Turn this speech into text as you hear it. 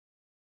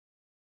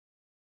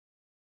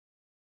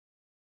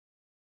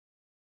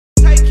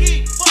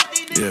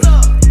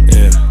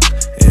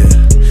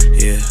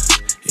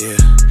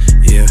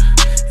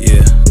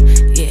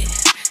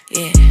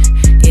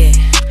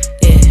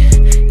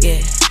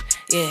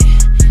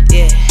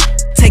yeah.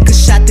 Take a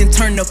shot, then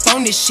turn up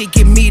on this shit.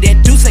 Give me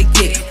that deuce they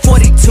get.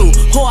 42,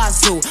 ho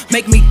Azul,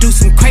 make me do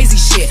some crazy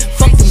shit.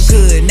 Fuck them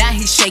good, now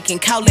he shaking.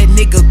 Call that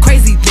nigga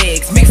crazy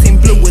legs. Mixing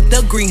blue with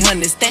the green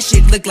hunters. That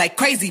shit look like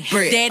crazy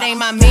bread. That ain't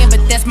my man,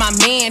 but that's my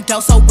man,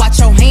 though. So watch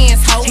your hands,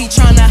 ho. He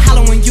tryna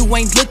holler when you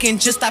ain't looking.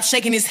 Just stop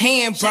shaking his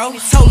hand, bro.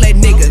 Told that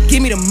nigga,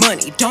 give me the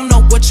money. Don't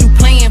know what you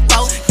playing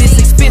for. This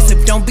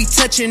expensive, don't be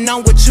touching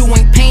on what you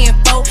ain't paying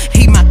for.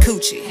 He my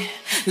coochie.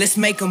 Let's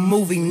make a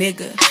movie,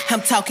 nigga.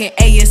 I'm talking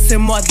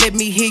ASMR, let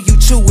me hear you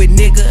chew it,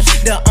 nigga.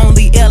 The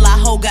only L I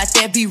hold got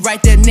that be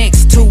right there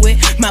next to it.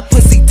 My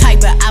pussy tight,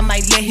 but I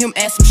might let him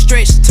add some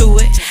stretch to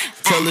it.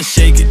 Tell her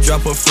shake it,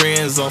 drop her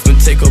friends off and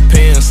take her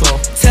pants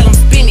off. Tell him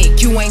spin it,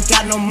 you ain't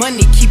got no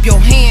money, keep your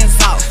hands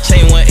off.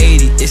 Chain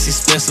 180, it's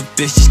expensive,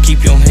 bitch, just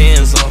keep your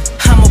hands off.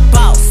 I'm a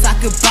boss, I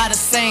could buy the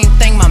same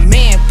thing my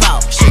man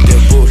bought. Shake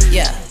that booty,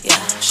 yeah.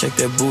 Shake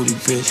that booty,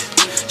 bitch.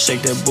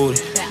 Shake that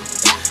booty.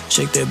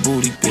 Shake that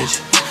booty,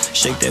 bitch.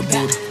 Shake that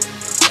booty.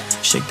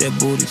 Shake that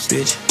booty,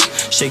 bitch.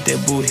 Shake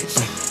that booty.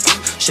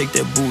 Shake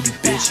that booty,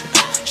 bitch.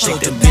 Shake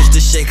that bitch to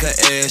shake her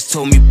ass.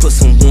 Told me put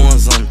some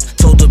ones on.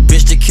 Told the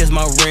bitch to kiss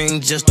my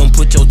ring, just don't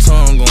put your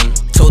tongue on.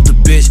 Told the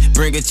bitch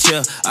bring a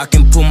chair, I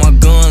can put my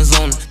guns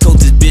on. Told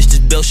this bitch this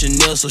belt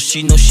Chanel, so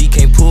she know she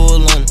can't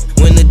pull on.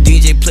 When the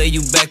DJ play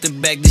you back to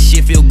back, this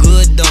shit feel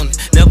good, don't it?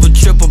 Never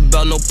trip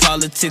about no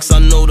politics, I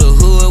know the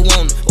hood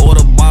want it.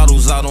 Order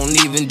bottles, I don't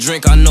even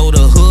drink, I know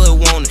the hood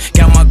want it.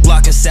 Got my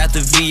Glock inside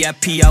the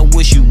VIP, I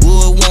wish you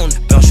would want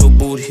it. Bounce your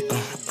booty,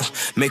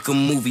 make a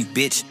movie,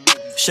 bitch.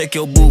 Shake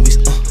your boobies,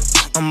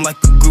 I'm like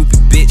a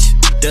groupie, bitch.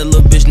 That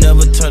little bitch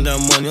never turned down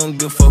money, don't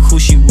give a fuck who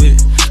she with.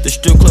 The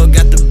strip club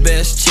got the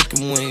best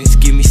chicken wings,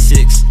 give me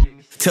 6.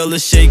 Tell her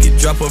shake it,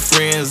 drop her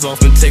friends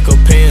off and take her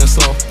pants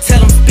off. Tell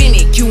him spin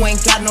it, you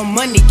ain't got no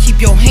money, keep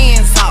your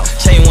hands off.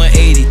 Chain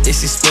 180,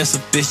 it's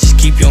expensive, bitch, just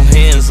keep your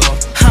hands off.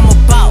 I'm a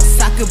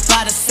boss, I could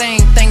buy the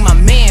same thing my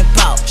man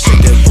bought.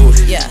 Shake that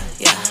booty, yeah.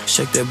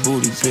 Shake that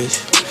booty, bitch.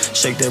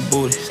 Shake that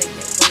booty.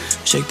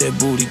 Shake that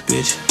booty,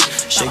 bitch.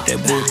 Shake that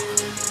booty.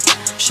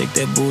 Shake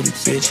that booty,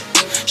 bitch.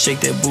 Shake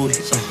that booty.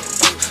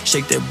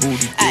 Shake that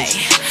booty,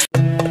 bitch.